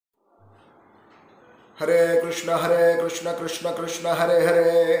Hare Krishna Krishna Krishna Hare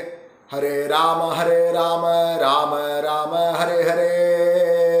Hare Hare Rama Rama Rama Hare Hare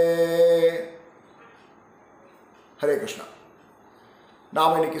Hare Krishna.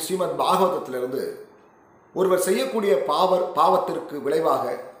 நாம் இன்னைக்கு ஸ்ரீமத் பாகவதத்திலிருந்து ஒருவர் செய்யக்கூடிய பாவத்திற்கு விளைவாக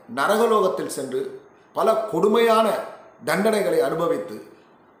நரகலோகத்தில் சென்று பல கொடுமையான தண்டனைகளை அனுபவித்து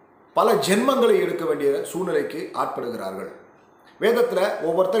பல ஜென்மங்களை எடுக்க வேண்டிய சூழ்நிலைக்கு ஆட்படுகிறார்கள். வேதத்தில்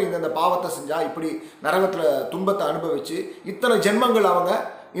ஒவ்வொருத்தர் இந்த பாவத்தை செஞ்சால் இப்படி நரகத்தில் துன்பத்தை அனுபவித்து இத்தனை ஜென்மங்கள் அவங்க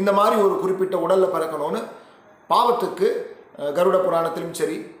இந்த மாதிரி ஒரு குறிப்பிட்ட உடலில் பிறக்கணும்னு பாவத்துக்கு கருட புராணத்திலும்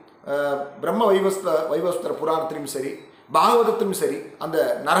சரி, பிரம்ம வைவஸ்வர புராணத்திலும் சரி, பாகவதத்திலும் சரி அந்த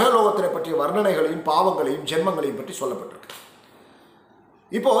நரகலோகத்தினை பற்றிய வர்ணனைகளையும் பாவங்களையும் ஜென்மங்களையும் பற்றி சொல்லப்பட்டிருக்கு.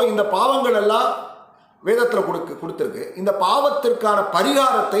 இப்போது இந்த பாவங்கள் எல்லாம் வேதத்தில் கொடுத்துருக்கு. இந்த பாவத்திற்கான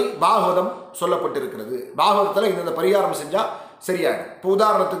பரிகாரத்தை பாகவதம் சொல்லப்பட்டிருக்கிறது. பாகவதத்தில் இந்த பரிகாரம் செஞ்சால் சரியாயிடும். இப்போ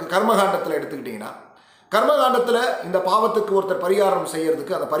உதாரணத்துக்கு கர்மகாண்டத்தில் எடுத்துக்கிட்டிங்கன்னா, கர்மகாண்டத்தில் இந்த பாவத்துக்கு ஒருத்தர் பரிகாரம்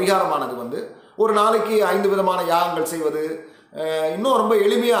செய்யறதுக்கு அந்த பரிகாரமானது ஒரு நாளைக்கு 5 விதமான யாகங்கள் செய்வது. இன்னும் ரொம்ப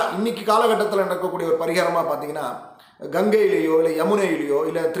எளிமையாக இன்னைக்கு காலகட்டத்தில் நடக்கக்கூடிய ஒரு பரிகாரமாக பார்த்தீங்கன்னா, கங்கையிலேயோ இல்லை யமுனையிலேயோ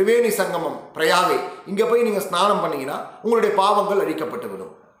இல்லை திரிவேணி சங்கமம் பிரயாகை இங்கே போய் நீங்கள் ஸ்நானம் பண்ணிங்கன்னா உங்களுடைய பாவங்கள் அழிக்கப்பட்டு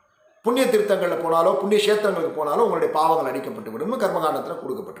விடும். புண்ணிய தீர்த்தங்களில் போனாலோ புண்ணிய கஷேத்திரங்களுக்கு போனாலும் உங்களுடைய பாவங்கள் அழிக்கப்பட்டு விடும். கர்மகாண்டத்தில்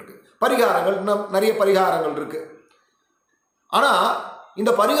கொடுக்கப்பட்டிருக்கு. பரிகாரங்கள் இன்னும் நிறைய பரிகாரங்கள் இருக்குது. ஆனால்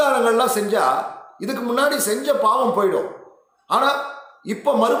இந்த பரிகாரங்கள்லாம் செஞ்சால் இதுக்கு முன்னாடி செஞ்ச பாவம் போயிடும். ஆனால்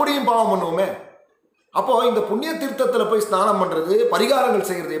இப்போ மறுபடியும் பாவம் பண்ணுவோமே. அப்போது இந்த புண்ணிய தீர்த்தத்தில் போய் ஸ்நானம் பண்ணுறது, பரிகாரங்கள்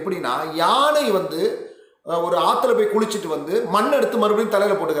செய்கிறது எப்படின்னா, யானை ஒரு ஆற்றுல போய் குளிச்சுட்டு மண் எடுத்து மறுபடியும்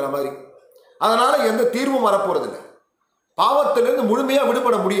தலையில் போட்டுக்கிற மாதிரி. அதனால் எந்த தீர்வும் வரப்போகிறதில்லை. பாவத்திலேருந்து முழுமையாக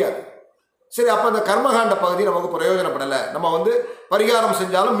விடுபட முடியாது. சரி, அப்போ இந்த கர்மகாண்ட பகுதி நமக்கு பிரயோஜனப்படலை, நம்ம பரிகாரம்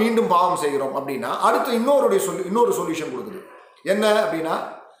செஞ்சாலும் மீண்டும் பாவம் செய்கிறோம் அப்படின்னா அடுத்து இன்னொரு சொல்யூஷன் கொடுக்குது. என்ன அப்படின்னா,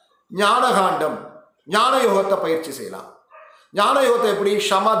 ஞானகாண்டம், ஞான யோகத்தை பயிற்சி செய்யலாம். ஞான யோகத்தை எப்படி?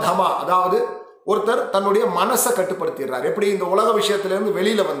 சமதமா, அதாவது ஒருத்தர் தன்னுடைய மனசை கட்டுப்படுத்திடுறார். எப்படி? இந்த உலக விஷயத்திலேருந்து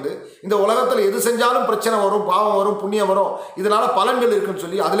வெளியில் இந்த உலகத்தில் எது செஞ்சாலும் பிரச்சனை வரும், பாவம் வரும், புண்ணியம் வரும், இதனால பலன்கள் இருக்குன்னு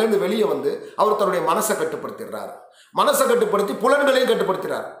சொல்லி அதுலேருந்து வெளியே அவர் தன்னுடைய மனசை கட்டுப்படுத்திடுறார். மனசை கட்டுப்படுத்தி புலன்களையும்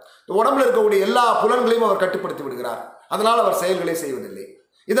கட்டுப்படுத்துகிறார். உடம்புல இருக்கக்கூடிய எல்லா புலன்களையும் அவர் கட்டுப்படுத்தி விடுகிறார். அதனால் அவர் செயல்களை செய்வதில்லை.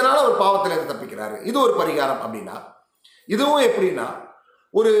 இதனால் அவர் பாவத்திலிருந்து தப்பிக்கிறார். இது ஒரு பரிகாரம். அப்படின்னா இதுவும் எப்படின்னா,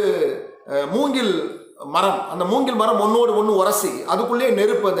 ஒரு மூங்கில் மரம், அந்த மூங்கில் மரம் ஒன்னோடு ஒன்று உரசி அதுக்குள்ளே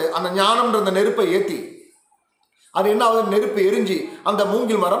நெருப்பு, அந்த ஞானம்ன்ற அந்த நெருப்பை ஏற்றி அது என்ன ஆகுது, நெருப்பு எரிஞ்சு அந்த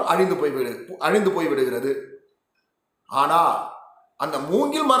மூங்கில் மரம் அழிந்து போய் விடுகிறது. ஆனால் அந்த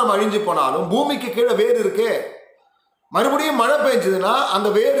மூங்கில் மரம் அழிஞ்சு போனாலும் பூமிக்கு கீழே வேறு இருக்கே. மறுபடியும் மழை பெஞ்சதுன்னா அந்த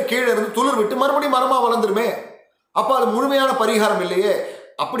வேறு கீழே இருந்து துளிர் விட்டு மறுபடியும் மரமாக வளர்ந்துருமே. அப்போ அது முழுமையான பரிகாரம் இல்லையே.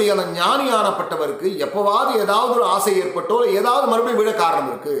 அப்படி அந்த ஞானியானப்பட்டவருக்கு எப்போவாவது ஏதாவது ஒரு ஆசை ஏற்பட்டோ ஏதாவது மறுபடியும் விட காரணம்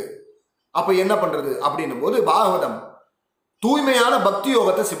இருக்கு. அப்போ என்ன பண்றது அப்படின்னும் போது பாகவதம் தூய்மையான பக்தி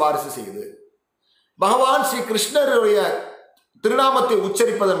யோகத்தை சிபாரிசு செய்யுது. பகவான் ஸ்ரீ கிருஷ்ணருடைய திருநாமத்தை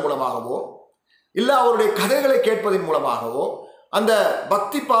உச்சரிப்பதன் மூலமாகவோ இல்லை அவருடைய கதைகளை கேட்பதன் மூலமாகவோ அந்த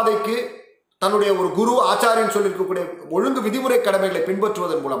பக்தி பாதைக்கு தன்னுடைய ஒரு குரு ஆச்சாரியன் சொல்லியிருக்கக்கூடிய ஒழுங்கு விதிமுறை கடமைகளை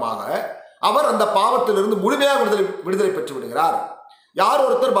பின்பற்றுவதன் மூலமாக அவர் அந்த பாவத்திலிருந்து முழுமையாக விடுதலை பெற்று விடுகிறார். யார்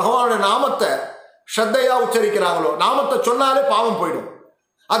ஒருத்தர் பகவானுடைய நாமத்தை ஸ்ரத்தையா உச்சரிக்கிறாங்களோ, நாமத்தை சொன்னாலே பாவம் போயிடும்.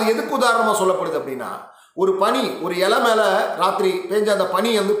 அது எதுக்கு உதாரணமாக சொல்லப்படுது அப்படின்னா, ஒரு பனி, ஒரு இலை மேலே ராத்திரி பெஞ்ச அந்த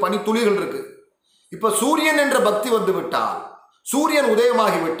பனி துளிகள் இருக்கு. இப்போ சூரியன் என்ற பக்தி விட்டால், சூரியன்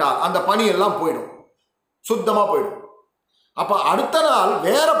உதயமாகி விட்டால் அந்த பனி எல்லாம் போயிடும், சுத்தமாக போயிடும். அப்போ அடுத்த நாள்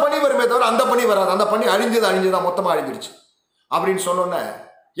வேற பனி வருமே தவிர அந்த பனி வராது. அந்த பனி அழிஞ்சுதான், மொத்தமாக அழிஞ்சிருச்சு அப்படின்னு சொன்னோன்னே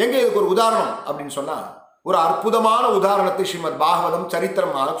எங்கே இதுக்கு ஒரு உதாரணம் அப்படின்னு சொன்னால், ஒரு அற்புதமான உதாரணத்தை ஸ்ரீமத் பாகவதம்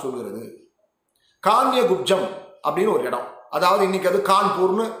சரித்திரமாக சொல்கிறது. கான்யகுப்ஜம் அப்படின்னு ஒரு இடம், அதாவது இன்னைக்கு அது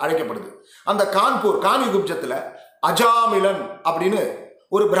கான்பூர்னு அழைக்கப்படுது. அந்த கான்யகுப்ஜத்தில் அஜாமிலன் அப்படின்னு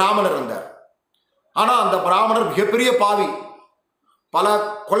ஒரு பிராமணர் இருந்தார். ஆனால் அந்த பிராமணர் மிகப்பெரிய பாவி, பல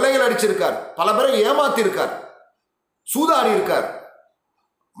கொள்ளைகள் அடிச்சிருக்கார், பல பேரை ஏமாத்தி இருக்கார், சூதாடி இருக்கார்,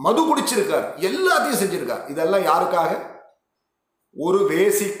 மது குடிச்சிருக்கார், எல்லாத்தையும் செஞ்சிருக்கார். இதெல்லாம் யாருக்காக? ஒரு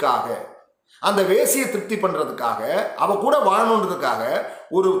வேசிக்காக. அந்த வேசியை திருப்தி பண்றதுக்காக, அவ கூட வாழணுன்றதுக்காக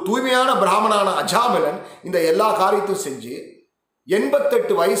ஒரு தூய்மையான பிராமணான அஜாமிலன் இந்த எல்லா காரியத்தையும் செஞ்சு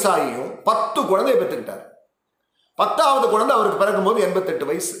 88 வயசாகியும் 10 குழந்தையை பெற்றுக்கிட்டார். 10வது குழந்தை அவருக்கு பிறக்கும்போது 88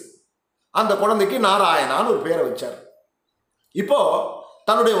 வயசு. அந்த குழந்தைக்கு நாராயணான்னு ஒரு பேரை வச்சார். இப்போ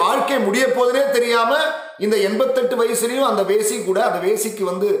தன்னுடைய வாழ்க்கை முடிய போதுனே தெரியாம இந்த 88 வயசுலையும் அந்த வேசி கூட, அந்த வேசிக்கு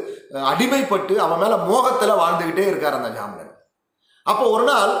அடிமைப்பட்டு அவன் மேல மோகத்துல வாழ்ந்துகிட்டே இருக்கார் அந்த அஜாமிலன். அப்போ ஒரு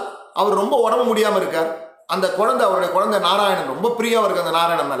நாள் அவர் ரொம்ப உடம்பு முடியாமல் இருக்கார். அந்த அவருடைய குழந்தை நாராயணன் ரொம்ப பிரியம் இருக்கு அந்த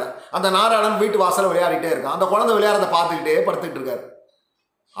நாராயணன் மேலே. அந்த நாராயணன் வீட்டு வாசலில் விளையாடிட்டே இருக்கான். அந்த குழந்தை விளையாடுறதை பார்த்துக்கிட்டே படுத்துக்கிட்டு இருக்கார்.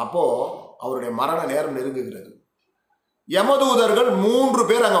 அப்போது அவருடைய மரண நேரம் நெருங்குகிறது. யமதூதர்கள் 3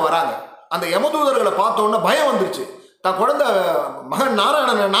 பேர் அங்க வராங்க. அந்த யமதூதர்களை பார்த்த உடனே பயம் வந்துருச்சு. தான் குழந்தை மகன்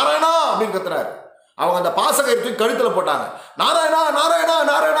நாராயணன் நாராயணா அப்படின்னு கத்துறாரு. அவங்க அந்த பாசகத்தை கழுத்துல போட்டாங்க. நாராயணா நாராயணா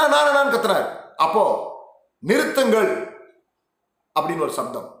நாராயணா நாராயணான்னு கத்துறாரு. அப்போ நிறுத்துங்கள் அப்படின்னு ஒரு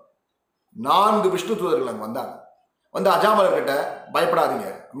சப்தம். 4 விஷ்ணு தூதர்கள் அங்க வந்தாங்க. வந்து அஜாமலர் கிட்ட பயப்படாதீங்க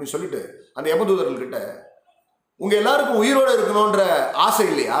அப்படின்னு சொல்லிட்டு அந்த யமதூதர்கள் கிட்ட, உங்க எல்லாருக்கும் உயிரோட இருக்கணும்ன்ற ஆசை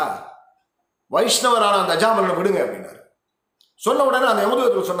இல்லையா, வைஷ்ணவரான அந்த அஜாமலனை விடுங்க அப்படின்னாரு. சொன்ன உடனே அந்த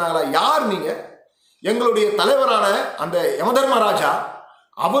யமதூதர்கள் சொன்னாங்களா, யார் நீங்க? எங்களுடைய தலைவரான அந்த யமதர்மராஜா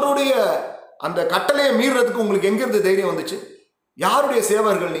அவருடைய அந்த கட்டளையை மீறதுக்கு உங்களுக்கு எங்கிருந்து தைரியம் வந்துச்சு? யாருடைய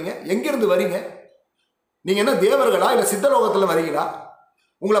சேவர்கள் நீங்க? எங்கிருந்து வரீங்க? நீங்க என்ன தேவர்களா இல்ல சித்தலோகத்துல வரீங்களா?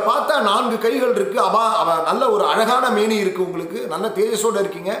 உங்களை பார்த்தா 4 கைகள் இருக்கு, நல்ல ஒரு அழகான மேனி இருக்கு, உங்களுக்கு நல்ல தேஜஸோட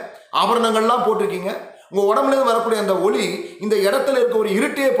இருக்கீங்க, ஆபரணங்கள்லாம் போட்டிருக்கீங்க, உங்க உடம்புல இருந்து வரக்கூடிய அந்த ஒளி இந்த இடத்துல இருக்க ஒரு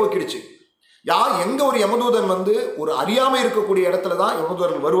இருட்டையே போக்கிடுச்சு. எங்க ஒரு யமதூதன் வந்து ஒரு அறியாமை இருக்கக்கூடிய இடத்துல தான்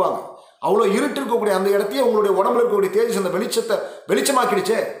யமதூதர்கள் வருவாங்க. அவ்வளோ இருட்டு இருக்கக்கூடிய அந்த இடத்தையே உங்களுடைய உடம்புல இருக்கக்கூடிய தேஜஸ் அந்த வெளிச்சத்தை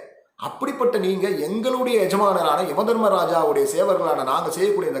வெளிச்சமாக்கிடுச்சே. அப்படிப்பட்ட நீங்க எங்களுடைய எஜமானரான யமதர்மராஜாவுடைய சேவர்களான நாங்க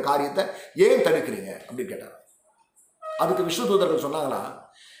செய்யக்கூடிய இந்த காரியத்தை ஏன் தடுக்கிறீங்க அப்படின்னு கேட்டார். அதுக்கு விஷ்ணு தூதர்கள் சொன்னாங்களா,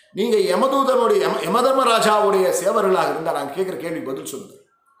 நீங்க யமதர்மராஜாவுடைய சேவர்களாக இருந்தால் நாங்கள் கேட்குற கேள்வி பதில் சொல்லுங்க.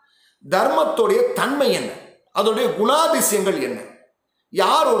 தர்மத்துடைய தன்மை என்ன, அதோடைய குணாதிசயங்கள் என்ன?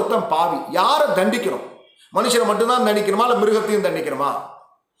 யார் ஒருத்தன் பாவி, யாரை தண்டிக்கணும்? மனுஷனை மட்டும்தான் தண்டிக்கணுமா இல்லை மிருகத்தையும் தண்டிக்கணுமா?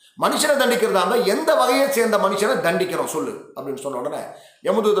 மனுஷனை தண்டிக்கிறதா இருந்தால் எந்த வகையை சேர்ந்த மனுஷனை தண்டிக்கணும் சொல்லு அப்படின்னு சொன்ன உடனே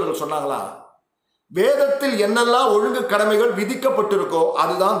யமதூதர்கள் சொன்னாங்களா, வேதத்தில் என்னெல்லாம் ஒழுங்கு கடமைகள் விதிக்கப்பட்டிருக்கோ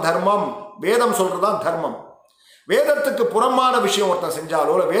அதுதான் தர்மம். வேதம் சொல்றதுதான் தர்மம். வேதத்துக்கு புறமான விஷயம் ஒருத்தன்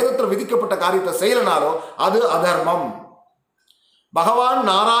செஞ்சாலோ இல்லை வேதத்தில் விதிக்கப்பட்ட காரியத்தை செய்யலனாலோ அது அதர்மம். பகவான்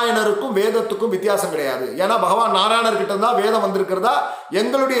நாராயணருக்கும் வேதத்துக்கும் வித்தியாசம் கிடையாது. ஏன்னா பகவான் நாராயணர்கிட்ட தான் வேதம் வந்திருக்கிறதா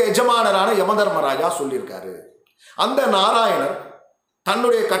எங்களுடைய எஜமானரான யமதர்மராஜா சொல்லியிருக்காரு. அந்த நாராயணர்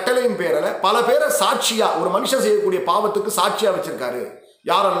தன்னுடைய கட்டளையின் பேரில் பல பேரை சாட்சியா, ஒரு மனுஷன் செய்யக்கூடிய பாவத்துக்கு சாட்சியா வச்சிருக்காரு.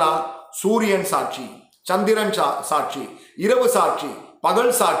 யாரெல்லாம்? சூரியன் சாட்சி, சந்திரன் சாட்சி, இரவு சாட்சி,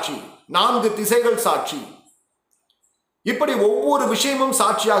 பகல் சாட்சி, 4 திசைகள் சாட்சி. இப்படி ஒவ்வொரு விஷயமும்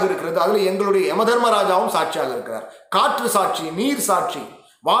சாட்சியாக இருக்கிறது. அதுல எங்களுடைய யமதர்மராஜாவும் சாட்சியாக இருக்கிறார். காற்று சாட்சி, நீர் சாட்சி,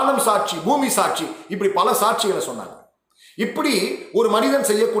 வானம் சாட்சி, பூமி சாட்சி, இப்படி பல சாட்சிகளை சொன்னாங்க. இப்படி ஒரு மனிதன்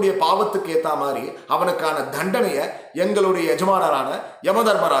செய்யக்கூடிய பாவத்துக்கு ஏத்த மாதிரி அவனுக்கான தண்டனையை எங்களுடைய எஜமானரான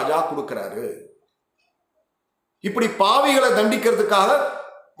யமதர்மராஜா கொடுக்கிறாரு. இப்படி பாவிகளை தண்டிக்கிறதுக்காக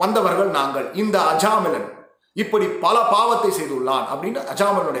வந்தவர்கள் நாங்கள். இந்த அஜாமிலன் இப்படி பல பாவத்தை செய்துள்ளான் அப்படின்னு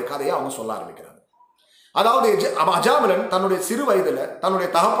அஜாமிலனுடைய கதையை அவங்க சொல்ல ஆரம்பிக்கிறாங்க. அதாவது அஜாமிலன் தன்னுடைய சிறு வயதுல தன்னுடைய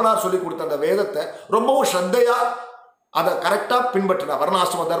தகப்பனார் சொல்லி கொடுத்த அந்த வேதத்தை ரொம்பவும் ஸ்ரத்தையா அதை கரெக்டா பின்பற்றினார்.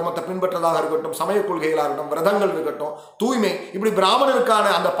 வர்ணாசிரம தர்மத்தை பின்பற்றதாக இருக்கட்டும், சமய கொள்கைகளாக இருக்கட்டும், விரதங்கள் இருக்கட்டும், தூய்மை, இப்படி பிராமணருக்கான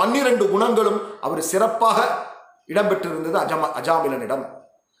அந்த 12 குணங்களும் அவர் சிறப்பாக இடம்பெற்றிருந்தது அஜாமிலனிடம்.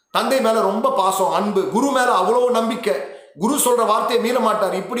 தந்தை மேல ரொம்ப பாசம், அன்பு, குரு மேல அவ்வளவு நம்பிக்கை, குரு சொல்ற வார்த்தையை மீற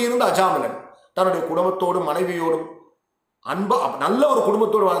மாட்டார். இப்படி இருந்த அஜாமிலன் தன்னுடைய குடும்பத்தோடும் மனைவியோடும் அன்பா நல்ல ஒரு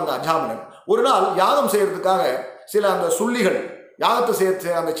குடும்பத்தோடு வாழ்ந்த அஜாமிலன் ஒரு நாள் யாகம் செய்யறதுக்காக சில அந்த சுள்ளிகள், யாகத்தை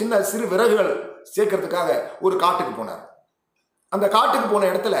செய்ய அந்த சின்ன சிறு விறகுகள் சேர்க்கறதுக்காக ஒரு காட்டுக்கு போனார். அந்த காட்டுக்கு போன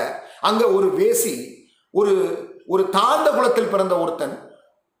இடத்துல அங்க ஒரு வேசி, ஒரு தாழ்ந்த குலத்தில் பிறந்த ஒருத்தன்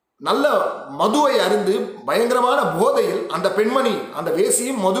நல்ல மதுவை அருந்து பயங்கரமான போதையில், அந்த பெண்மணி அந்த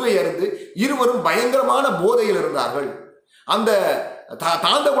வேசியும் மதுவை அருந்து இருவரும் பயங்கரமான போதையில் இருந்தார்கள். அந்த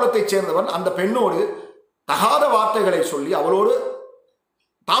தாழ்ந்த குலத்தைச் சேர்ந்தவன் அந்த பெண்ணோடு தகாத வார்த்தைகளை சொல்லி அவளோடு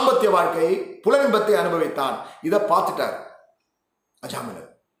தாம்பத்திய வாழ்க்கையை, புலனின்பத்தை அனுபவித்தான். இதை பார்த்துட்டார் அஜாமிலன்.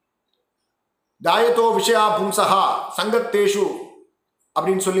 தாயத்தோ விஷயா பும்சஹா சங்கத்தேஷு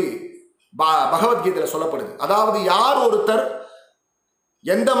அப்படின்னு சொல்லி பகவத்கீதையில சொல்லப்படுது. அதாவது யார் ஒருத்தர்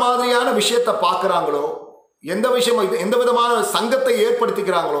எந்த மாதிரியான விஷயத்தை பார்க்குறாங்களோ, எந்த விஷயம் எந்த விதமான சங்கத்தை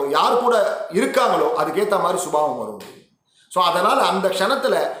ஏற்படுத்திக்கிறாங்களோ, யார் கூட இருக்காங்களோ அதுக்கேற்ற மாதிரி சுபாவம் வரும். ஸோ அதனால் அந்த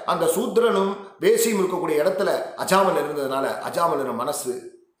க்ஷணத்தில் அந்த சூத்ரனும் வேசியும் இருக்கக்கூடிய இடத்துல அஜாமிலன் இருந்ததுனால அஜாமிலன் மனசு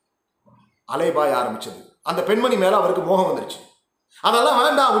அலைபாய ஆரம்பிச்சது. அந்த பெண்மணி மேலே அவருக்கு மோகம் வந்துருச்சு. அதெல்லாம்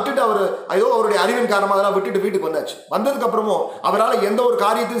வேண்டாம் விட்டுட்டு அவர் ஐயோ அவருடைய அறிவின் காரணமாக அதெல்லாம் விட்டுட்டு வீட்டுக்கு வந்தாச்சு. வந்ததுக்கு அப்புறமும் அவரால் எந்த ஒரு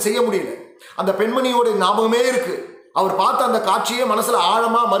காரியத்தையும் செய்ய முடியல. அந்த பெண்மணியோட ஞாபகமே இருக்கு. அவர் பார்த்த அந்த காட்சியே மனசுல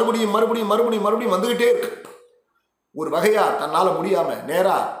ஆழமா மறுபடியும் மறுபடியும் மறுபடியும் மறுபடியும் வந்துகிட்டே இருக்கு. ஒரு வகையா தன்னால முடியாம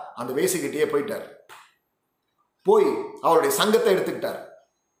நேரா அந்த வேசிக்கிட்டே போயிட்டார். போய் அவருடைய சங்கத்தை எடுத்துக்கிட்டார்.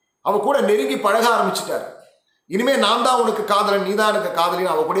 அவ கூட நெருங்கி பழக ஆரம்பிச்சிட்டார். இனிமே நான் தான் உனக்கு காதலன், நீ தான் எனக்கு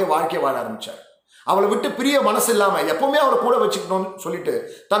காதலின்னு அவ கூட வாழ்க்கையை வாழ ஆரம்பிச்சார். அவளை விட்டு பிரிய மனசு இல்லாம எப்பவுமே அவளை கூட வச்சுக்கணும்னு சொல்லிட்டு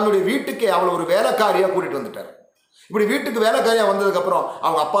தன்னுடைய வீட்டுக்கே அவளை ஒரு வேலைக்காரியா கூட்டிட்டு வந்துட்டார். இப்படி வீட்டுக்கு வேலைக்காரியா வந்ததுக்கு அப்புறம்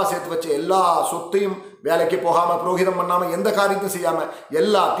அவங்க அப்பா சேர்த்து வச்ச எல்லா சொத்தையும் வேலைக்கு போகாம, புரோகிதம் பண்ணாம, எந்த காரியத்தையும் செய்யாம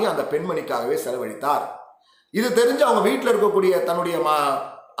எல்லாத்தையும் அந்த பெண்மணிக்காகவே செலவழித்தார். இது தெரிஞ்சு அவங்க வீட்டில் இருக்கக்கூடிய தன்னுடைய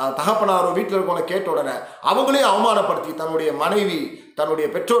தகப்பனாரோ வீட்டில் இருக்கவங்க கேட்ட உடனே அவங்களையும் அவமானப்படுத்தி தன்னுடைய மனைவி, தன்னுடைய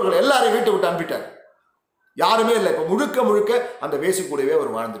பெற்றோர்கள் எல்லாரையும் வீட்டை விட்டு அனுப்பிட்டார். யாருமே இல்லை. இப்போ முழுக்க முழுக்க அந்த வேசி கூடவே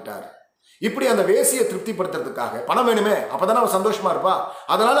அவர் வாழ்ந்துட்டார். இப்படி அந்த வேசியை திருப்திப்படுத்துறதுக்காக பணம் வேணுமே, அப்பதானே அவர் சந்தோஷமா இருப்பா.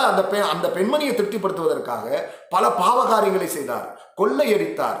 அதனால அந்த பெண்மணியை திருப்திப்படுத்துவதற்காக பல பாவகாரியங்களை செய்தார்.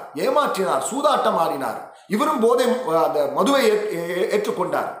 கொள்ளையடித்தார், ஏமாற்றினார், சூதாட்டம் ஆடினார். இவரும் போதை அந்த மதுவை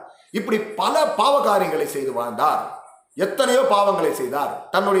ஏற்றுக்கொண்டார். இப்படி பல பாவகாரியங்களை செய்து வாழ்ந்தார். எத்தனையோ பாவங்களை செய்தார்.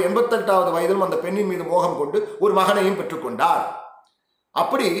 தன்னுடைய 88வது வயதிலும் அந்த பெண்ணின் மீது மோகம் கொண்டு ஒரு மகனையும் பெற்றுக்கொண்டார்.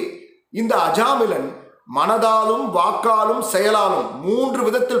 அப்படி இந்த அஜாமிலன் மனதாலும் வாக்காலும் செயலாலும் 3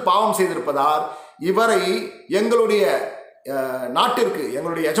 விதத்தில் பாவம் செய்திருப்பதால் இவரை எங்களுடைய நாட்டிற்கு,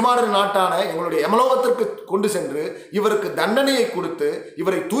 எங்களுடைய எஜமானர் நாட்டான எங்களுடைய யமலோகத்திற்கு கொண்டு சென்று இவருக்கு தண்டனையை கொடுத்து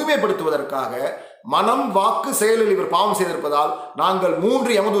இவரை தூய்மைப்படுத்துவதற்காக மனம், வாக்கு, செயலில் இவர் பாவம் செய்திருப்பதால் நாங்கள்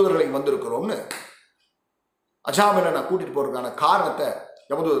 3 யமதூதர்களை வந்திருக்கிறோம்னு அஜாமிலனை கூட்டிட்டு போறதுக்கான காரணத்தை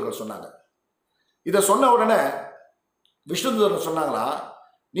யமதூதர்கள் சொன்னாங்க. இதை சொன்ன உடனே விஷ்ணுதூதர்கள் சொன்னாங்களா,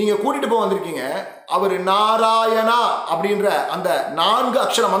 நீங்க கூட்டிட்டு போய் வந்திருக்கீங்க, அவர் நாராயணா அப்படின்ற அந்த 4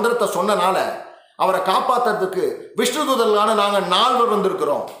 அக்ஷர மந்திரத்தை சொன்னனால அவரை காப்பாற்றுறதுக்கு விஷ்ணுதூதர்களான நாங்கள் 4 பேர்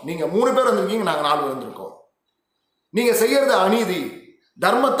வந்திருக்கிறோம். நீங்க 3 பேர் வந்திருக்கீங்க, நாங்கள் 4 பேர் வந்திருக்கோம். நீங்க செய்யறது அநீதி.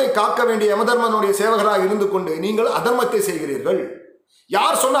 தர்மத்தை காக்க வேண்டிய யமதர்மனுடைய சேவகராக இருந்து கொண்டு நீங்கள் அதர்மத்தை செய்கிறீர்கள்.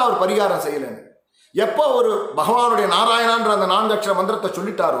 யார் சொன்னா அவர் பரிகாரம் செய்யலன்னு? எப்போ ஒரு பகவானுடைய நாராயணான்ற அந்த 4 அக்ஷர மந்திரத்தை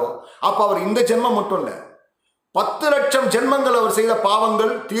சொல்லிட்டாரோ அப்ப அவர் இந்த ஜென்மம் மட்டும் இல்லை, 10 லட்சம் ஜென்மங்கள் அவர் செய்த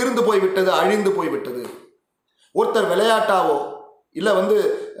பாவங்கள் தீர்ந்து போய்விட்டது, அழிந்து போய்விட்டது. ஒருத்தர் விளையாட்டாவோ இல்லை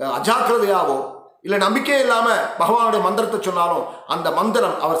அஜாக்கிரதையாவோ இல்லை நம்பிக்கை இல்லாம பகவானுடைய மந்திரத்தை சொன்னாலும் அந்த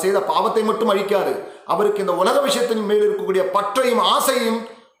மந்திரம் அவர் செய்த பாவத்தை மட்டும் அழிக்காது, அவருக்கு இந்த உலக விஷயத்தின் மேல் இருக்கக்கூடிய பற்றையும் ஆசையும்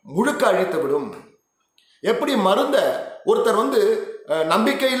முழுக்க அழித்து விடும். எப்படி மருந்த ஒருத்தர்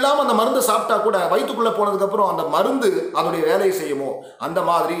நம்பிக்கை இல்லாம அந்த மருந்து சாப்பிட்டா கூட வயிற்றுக்குள்ள போனதுக்கு அப்புறம் அந்த மருந்து அதனுடைய வேலையை செய்யுமோ, அந்த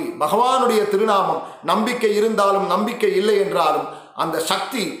மாதிரி பகவானுடைய திருநாமம் நம்பிக்கை இருந்தாலும் நம்பிக்கை இல்லை என்றாலும் அந்த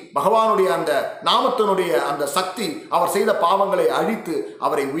சக்தி, பகவானுடைய அந்த நாமத்தினுடைய அந்த சக்தி அவர் செய்த பாவங்களை அழித்து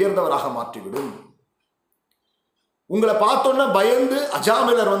அவரை உயர்ந்தவராக மாற்றிவிடும். உங்களை பார்த்தோன்னா பயந்து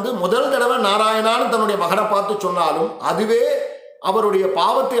அஜாமிலர் முதல் தடவை நாராயணான்னு தன்னுடைய மகனை பார்த்து சொன்னாலும் அதுவே அவருடைய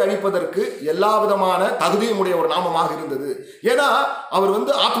பாவத்தை அழிப்பதற்கு எல்லா விதமான தகுதியும் உடைய ஒரு நாமமாக இருந்தது. ஏன்னா அவர்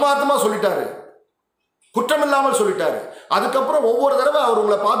ஆத்மார்த்தமா சொல்லிட்டாரு, குற்றமில்லாமல் சொல்லிட்டாரு. அதுக்கப்புறம் ஒவ்வொரு தடவை அவர்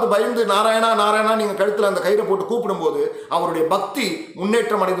உங்களை பார்த்து பயந்து நாராயணா நாராயணா நீங்க கழுத்துல அந்த கயிறை போட்டு கூப்பிடும் போது அவருடைய பக்தி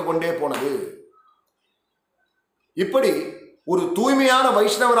முன்னேற்றம் அடைந்து கொண்டே போனது. இப்படி ஒரு தூய்மையான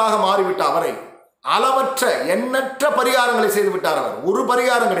வைஷ்ணவராக மாறிவிட்ட அவரை அளவற்ற எண்ணற்ற பரிகாரங்களை செய்து விட்டார். அவர் ஒரு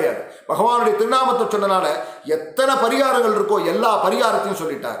பரிகாரம் கிடையாது, பகவானுடைய திருநாமத்தை சொன்னனால எத்தனை பரிகாரங்கள் இருக்கோ எல்லா பரிகாரத்தையும்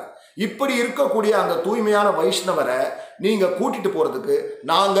சொல்லிட்டார். இப்படி இருக்கக்கூடிய அந்த தூய்மையான வைஷ்ணவரை நீங்க கூட்டிட்டு போறதுக்கு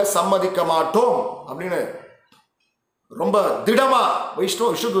நாங்க சம்மதிக்க மாட்டோம் அப்படின்னு ரொம்ப திடமா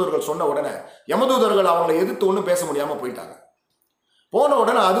விஷ்ணுதூதர்கள் சொன்ன உடனே யமதூதர்கள் அவங்களை எதிர்த்து ஒன்றும் பேச முடியாம போயிட்டாங்க. போன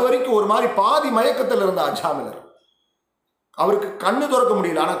உடனே அது வரைக்கும் ஒரு மாதிரி பாதி மயக்கத்தில் இருந்த அஜாமிலர் அவருக்கு கண்ணு திறக்க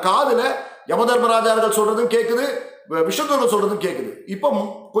முடியல, ஆனா காதுல யமதர்மராஜார்கள் சொல்றதும் கேட்குது, விஷ்ணுதூதர்கள் சொல்றதும் கேட்குது. இப்போ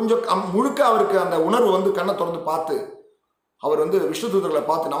கொஞ்சம் முழுக்க அவருக்கு அந்த உணர்வு கண்ணை திறந்து பார்த்து அவர் விஷ்ணுதூதர்களை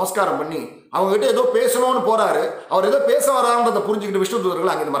பார்த்து நமஸ்காரம் பண்ணி அவங்க கிட்ட ஏதோ பேசணும்னு போறாரு. அவர் ஏதோ பேச வரான்றதை புரிஞ்சுக்கிட்டு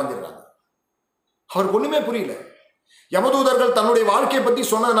விஷ்ணுதூதர்கள் அங்கிருந்து மறைஞ்சிடுறாங்க. அவருக்கு ஒண்ணுமே புரியல. யமதூதர்கள் தன்னுடைய வாழ்க்கையை பத்தி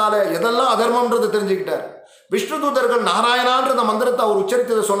சொன்னதுனால எதெல்லாம் அதர்மம்ன்றது தெரிஞ்சுக்கிட்டார். விஷ்ணுதூதர்கள் நாராயணான்ற அந்த மந்திரத்தை அவர்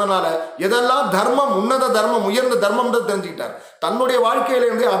உச்சரித்ததை சொன்னனால எதெல்லாம் தர்மம், உன்னத தர்மம், உயர்ந்த தர்மம்ன்றது தெரிஞ்சுக்கிட்டார். தன்னுடைய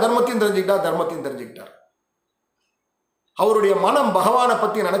வாழ்க்கையிலிருந்து அதர்மத்தையும் தெரிஞ்சுக்கிட்டார், தர்மத்தையும் தெரிஞ்சுக்கிட்டார். அவருடைய மனம் பகவானை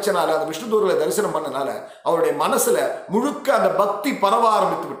பத்தி நினைச்சனால, அந்த விஷ்ணுதூதர்களை தரிசனம் பண்ணனால அவருடைய மனசுல முழுக்க அந்த பக்தி பரவ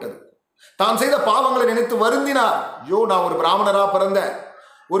ஆரம்பித்து விட்டது. தான் செய்த பாவங்களை நினைத்து வருந்தினார். ஐயோ, நான் ஒரு பிராமணரா பிறந்தேன்,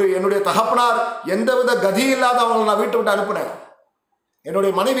 என்னுடைய தகப்பனார் எந்தவித கதி இல்லாத அவங்களை நான் வீட்டை விட்டு அனுப்பினேன்,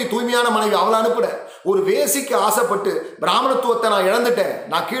 என்னுடைய மனைவி தூய்மையான மனைவி அவளை அனுப்பினேன், ஒரு வேசிக்கு ஆசைப்பட்டு பிராமணத்துவத்தை நான் இழந்துட்டேன்,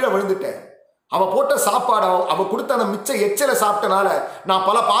 நான் கீழே விழுந்துட்டேன், அவ போட்ட சாப்பாடு அவ கொடுத்த அந்த மிச்ச எச்சலை சாப்பிட்டனால நான்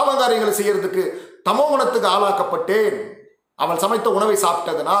பல பாவகாரியங்களை செய்யறதுக்கு தமோகுணத்துக்கு ஆளாக்கப்பட்டேன், அவள் சமைத்த உணவை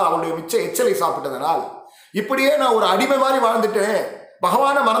சாப்பிட்டதனால், அவளுடைய மிச்ச எச்சலை சாப்பிட்டதனால் இப்படியே நான் ஒரு அடிமை மாதிரி வாழ்ந்துட்டேனே,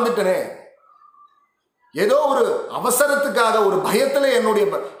 பகவானை மறந்துட்டேனே, ஏதோ ஒரு அவசரத்துக்காக ஒரு பயத்துல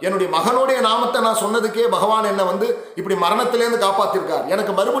என்னுடைய மகனுடைய நாமத்தை நான் சொன்னதுக்கே பகவான் என்ன இப்படி மரணத்திலேருந்து காப்பாத்திருக்கார்,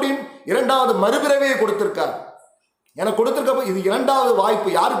 எனக்கு மறுபடியும் 2வது மறுபிறவையை கொடுத்திருக்கார். எனக்கு கொடுத்திருக்க இது 2வது வாய்ப்பு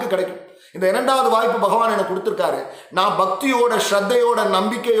யாருக்கு கிடைக்கும்? இந்த 2வது வாய்ப்பு பகவான் எனக்கு கொடுத்திருக்காரு. நான் பக்தியோட, ஸ்ரத்தையோட,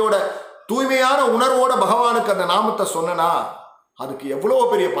 நம்பிக்கையோட, தூய்மையான உணர்வோட பகவானுக்கு அந்த நாமத்தை சொன்னா அதுக்கு எவ்வளவு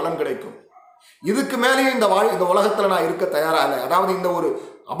பெரிய பலன் கிடைக்கும். இதுக்கு மேலேயும் இந்த உலகத்துல நான் இருக்க தயாரா இல்லை. அதாவது இந்த ஒரு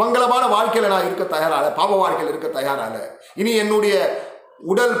அமங்கலமான வாழ்க்கையில் நான் இருக்க தயாராக, பாப வாழ்க்கையில் இருக்க தயாராக. இனி என்னுடைய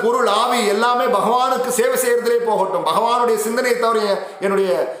உடல் பொருள் ஆவி எல்லாமே பகவானுக்கு சேவை செய்யறதுலே போகட்டும். பகவானுடைய சிந்தனையை தவிர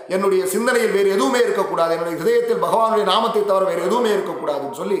என்னுடைய சிந்தனையில் வேறு எதுவுமே இருக்கக்கூடாது. என்னுடைய இதயத்தில் பகவானுடைய நாமத்தை தவிர வேறு எதுவுமே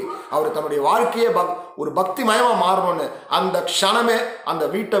இருக்கக்கூடாதுன்னு சொல்லி அவர் தன்னுடைய வாழ்க்கையை ஒரு பக்தி மயமா மாறணும்னு அந்த க்ஷணமே அந்த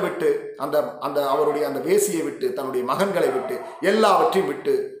வீட்டை விட்டு, அந்த அவருடைய அந்த வேசியை விட்டு, தன்னுடைய மகன்களை விட்டு, எல்லாவற்றையும்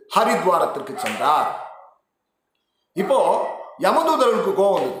விட்டு ஹரித்வாரத்திற்கு சென்றார். இப்போ யமதூதர்களுக்கு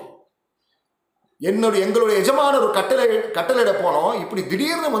கோபம் வந்தது. எங்களுடைய எஜமானர் ஒரு கட்டளையிட போனோம், இப்படி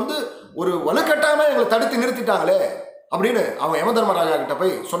திடீர்னு ஒரு வலுக்கட்டாயமா எங்களை தடுத்து நிறுத்திட்டாங்களே அப்படின்னு அவங்க யமதர்மராஜா கிட்ட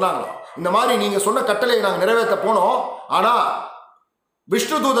போய் சொன்னாங்களாம். இந்த மாதிரி நீங்க சொன்ன கட்டளையை நாங்கள் நிறைவேற்ற போனோம், ஆனா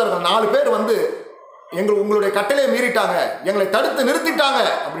விஷ்ணு தூதர்கள் 4 பேர் உங்களுடைய கட்டளையை மீறிட்டாங்க, எங்களை தடுத்து நிறுத்திட்டாங்க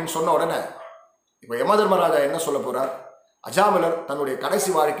அப்படின்னு சொன்ன உடனே இப்ப யமதர்மராஜா என்ன சொல்ல போறார்? அஜாமிலர் தன்னுடைய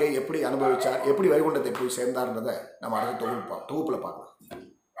கடைசி வாழ்க்கையை எப்படி அனுபவிச்சார், எப்படி வைகுண்டத்தை போய் சேர்ந்தார்ன்றதை நம்ம அடுத்த தொகுப்புல பார்க்கலாம்.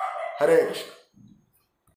 ஹரே கிருஷ்ணா.